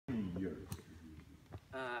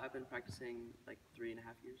I've been practicing like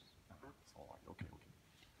 3.5 years. That's all right. Okay, okay.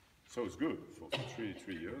 So it's good for 3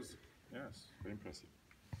 years. Yes, very impressive.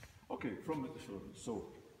 Okay,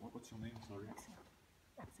 so what's your name? Sorry.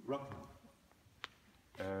 Roxanne.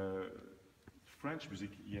 French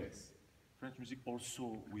music, yes. French music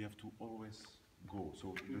also we have to always go.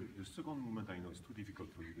 So the second movement I know is too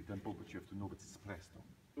difficult for you, the tempo, but you have to know that it's presto.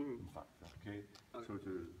 In fact, okay. So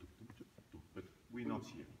but we're not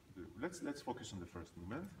here. Let's focus on the first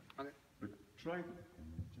movement. Okay. But try.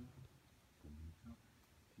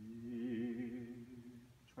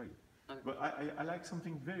 Try it. Okay. But I like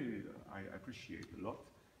something very I appreciate a lot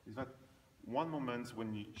is that one moment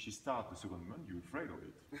when she starts the second movement, you're afraid of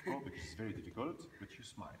it, because it's very difficult, but you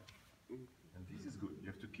smile. And this is good. You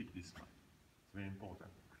have to keep this smile. It's very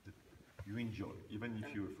important. You enjoy, even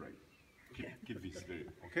if you're afraid. Keep this very,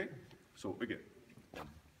 okay? So again.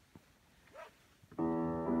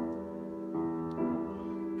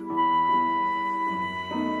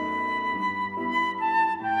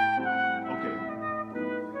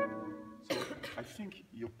 I think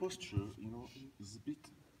your posture, is a bit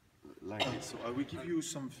like this. So I will give you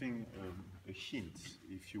something, a hint,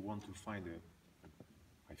 if you want to find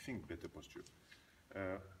I think, better posture.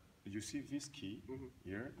 You see this key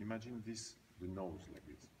here? Imagine this, the nose like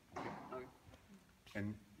this. Okay? Okay.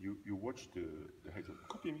 And you watch the head.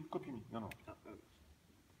 Copy me. No.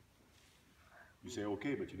 You say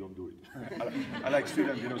okay, but you don't do it. I like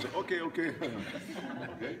students, say okay. Okay,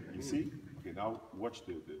 you see? Okay, now watch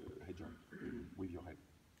the head joint with your head.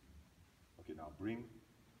 Okay, now bring.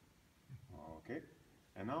 Okay,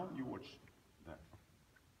 and now you watch that.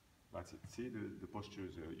 That's it. See the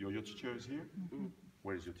postures. Your teacher is here.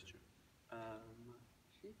 Where is your teacher?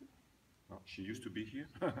 She? No, she used to be here.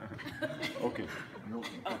 Okay. No.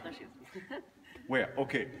 Oh, there she is. Where?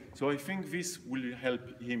 Okay. So I think this will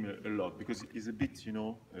help him a lot because he's a bit,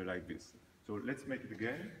 like this. So let's make it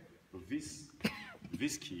again. So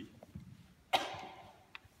this key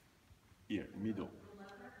here, middle.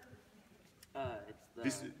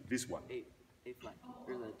 It's this one. A flat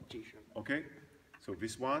or the G sharp. Okay. So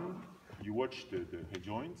this one, you watch the head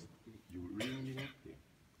joint. You ring it here.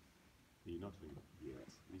 You're not ringing.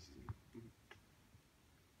 Yes, this is it.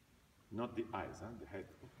 Not the eyes, the head.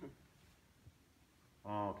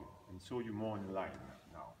 Okay, and so you're more in line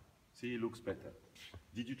now. See, it looks better.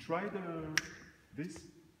 Did you try this?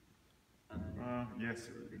 Yes,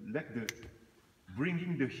 like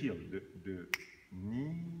bringing the heel, the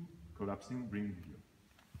knee collapsing, bringing the heel.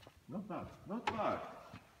 Not bad, not bad.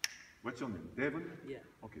 What's your name? Devon? Yeah.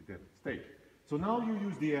 Okay, Devon, stay. So now you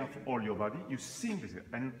use the air for all your body, you sing this air,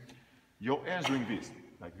 and your air is doing this,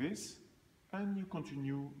 like this, and you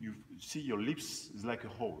continue, you see your lips is like a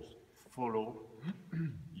hose. Follow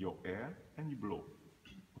your air and you blow.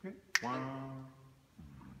 Okay? 1.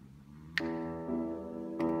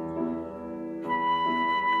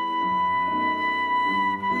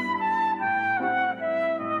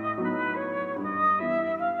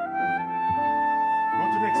 Go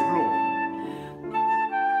to next blow.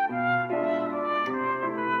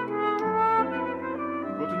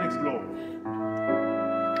 Go to next blow.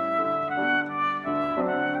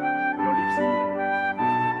 Your lips.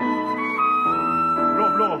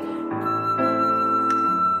 Blow.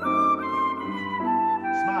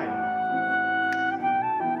 Smile.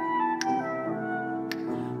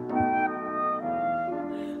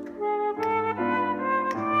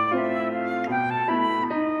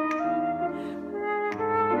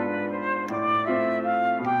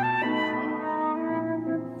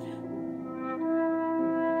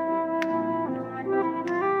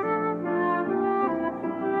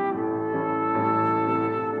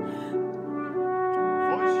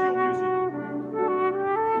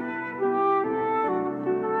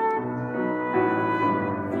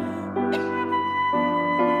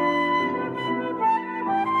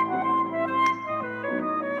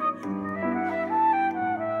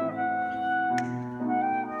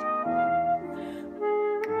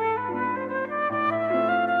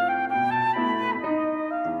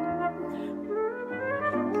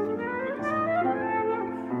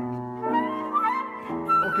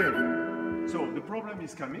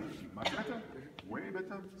 Is coming, much better, way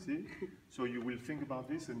better, see? So you will think about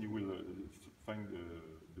this and you will find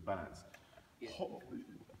the balance. Yeah.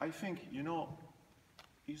 I think,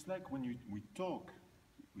 it's like when we talk,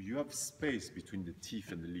 you have space between the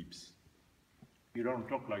teeth and the lips. You don't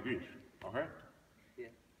talk like this, okay? Yeah.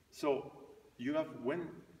 So you have, when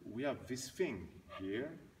we have this thing here,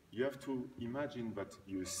 you have to imagine that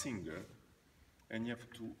you're a singer and you have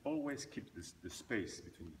to always keep the space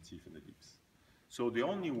between the teeth and the lips. So the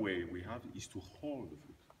only way we have is to hold the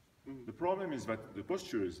foot. The problem is that the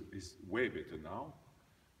posture is way better now,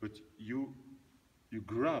 but you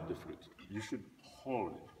grab the flute. You should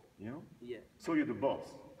hold it, you know? Yeah. So you're the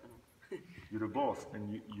boss. You're the boss,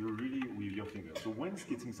 and you're really with your fingers. So when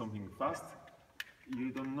skating something fast,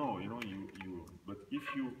 you don't know, you know, but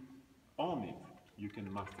if you own it, you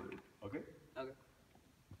can master it, okay? Okay.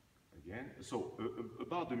 Again, so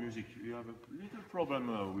about the music, you have a little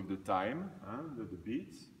problem with the time, the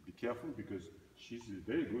beats. Be careful because she's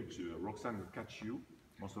very good. Roxanne will catch you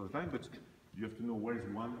most of the time, but you have to know where is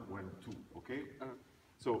one, when two, okay?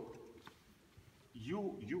 So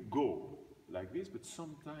you go like this, but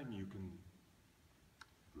sometimes you can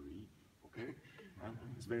breathe, okay?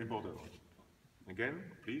 It's very important. Again,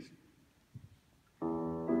 please.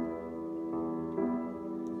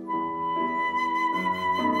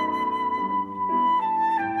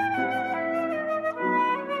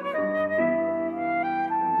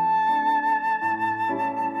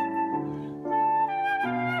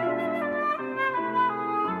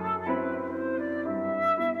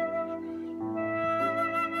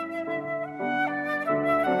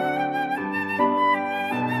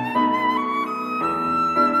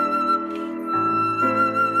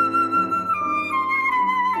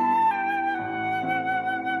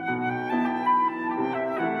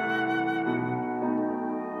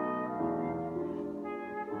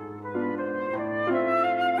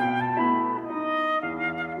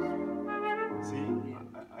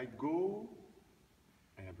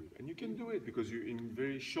 Because you, in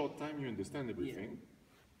very short time, you understand everything.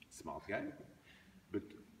 Yeah. Smart guy. But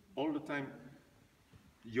all the time,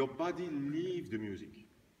 your body leaves the music.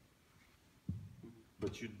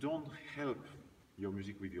 But you don't help your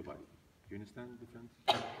music with your body. You understand the difference?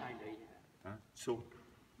 Kinda, yeah. So,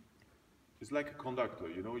 it's like a conductor,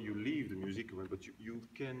 you know, you leave the music, but you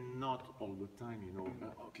cannot all the time, you know,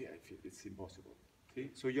 okay, I feel it's impossible.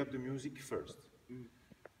 See? So you have the music first.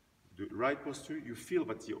 The right posture, you feel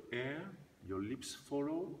that your air, your lips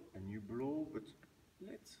follow, and you blow, but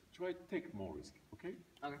let's try to take more risk, okay?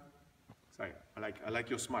 Okay. Sorry, I like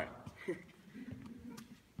your smile.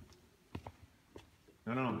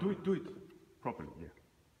 No, do it properly, yeah.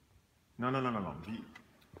 No.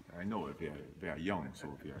 I know they are young,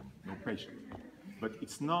 so they have no patience. But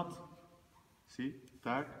it's not, see,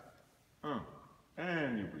 tac,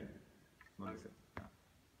 and you breathe. Not the same.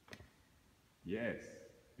 Yes,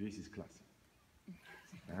 this is classic.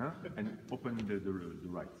 And open the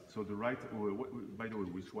right. So the right, by the way,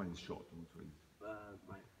 which one is short? My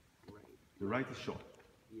right. The right is short.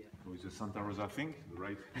 Yeah. So it's a Santa Rosa thing, the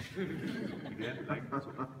right. Again, like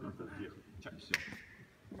so. Here.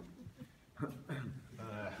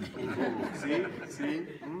 See?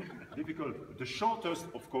 Difficult. The shortest,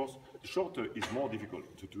 of course, the shorter is more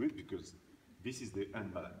difficult to do it because this is the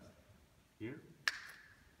unbalance. Here.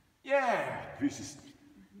 Yeah! This is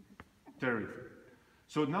terrific.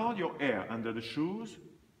 So now your air under the shoes,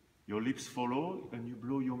 your lips follow, and you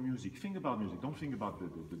blow your music. Think about music. Don't think about the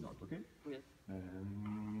note, okay? Yeah.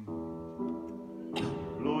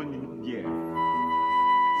 Blow in the air.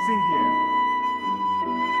 Sing the air.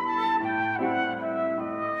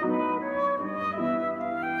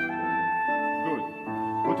 Good.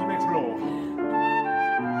 Go to the next blow.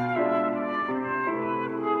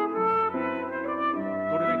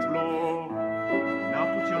 Go to the next blow. Now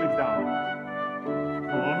put your lips down.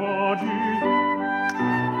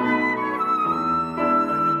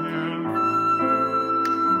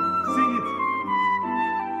 Sing it.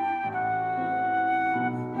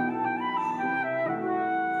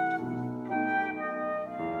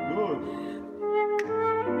 Good.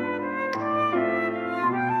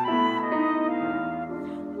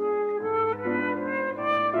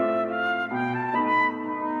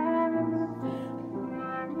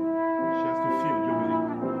 She has to feel your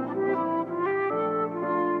music.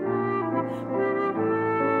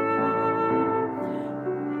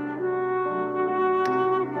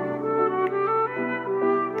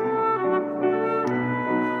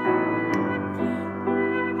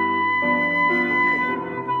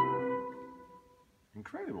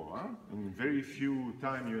 Incredible, huh? In very few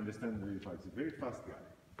time you understand very fast. It's a very fast guy.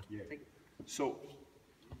 Yeah. So,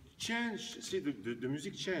 change, see the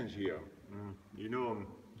music change here. You know.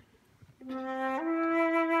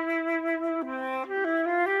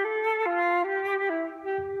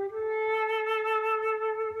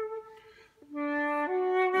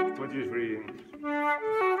 What is very.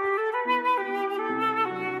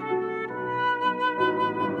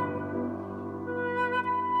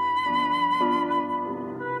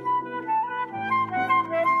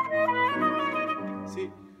 See,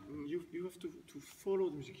 you have to follow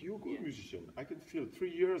the music. You're a good musician. I can feel 3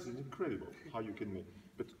 years is incredible how you can make.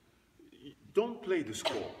 But don't play the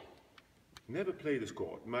score. Never play the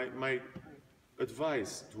score. My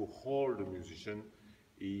advice to all the musicians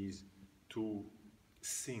is to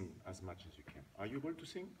sing as much as you can. Are you able to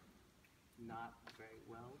sing? Not very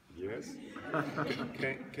well. Yes.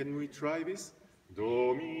 Can we try this?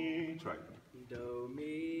 Do, mi, try. Do,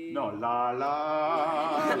 mi. No, la,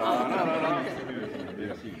 la, la, la, la, la.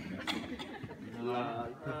 Merci. La,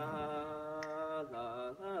 la, la, la,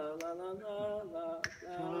 la, la, la,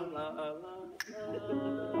 la, la,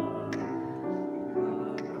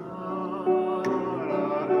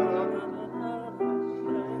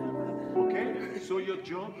 Okay, so your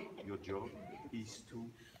job is to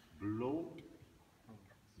blow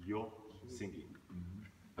your singing.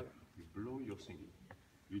 You blow your singing.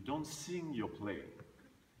 You don't sing your playing.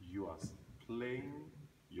 You are playing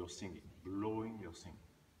your singing, blowing your singing.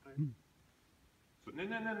 So, no,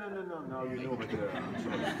 now you know better. I'm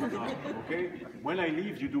sorry. No, okay? When I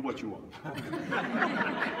leave, you do what you want.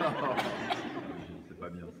 C'est pas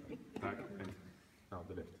bien ça. Tac, and now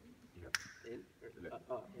the left.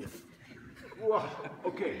 yeah. Wow,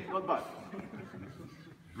 okay, not bad.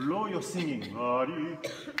 Blow your singing. Yeah,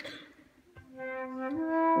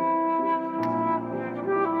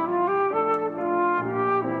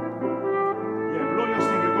 blow your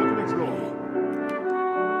singing. Go to the next blow.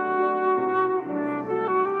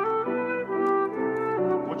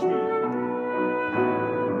 Watch me.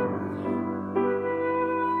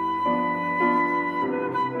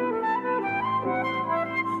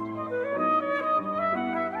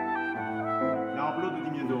 Now blow the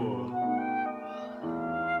diminuendo.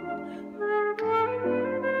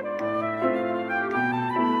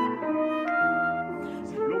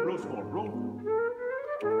 Blow small, blow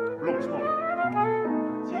small.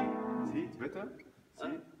 See, it's better.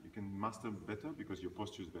 See, you can master better because your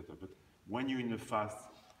posture is better. But when you're in a fast,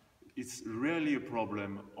 it's rarely a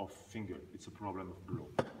problem of finger. It's a problem of blow.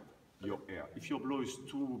 Your air. If your blow is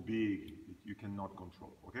too big, you cannot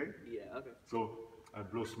control. Okay? Yeah, okay. So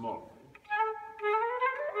blow small.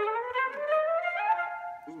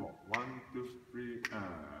 Small. 1, 2, 3.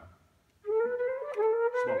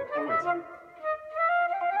 Small. Always.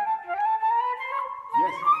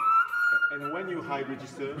 Yes. And when you high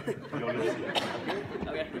register, you're listening. Okay?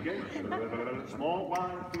 Okay. Okay? Small.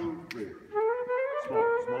 1, 2, 3. Small.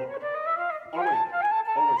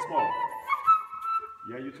 Always small.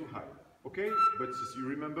 Yeah, you're too high. Okay? But you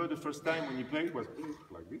remember the first time when you played it was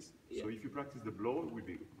like this. Yeah. So if you practice the blow, it will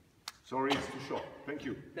be good. Sorry, it's too short. Thank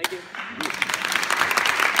you. Thank you. Good.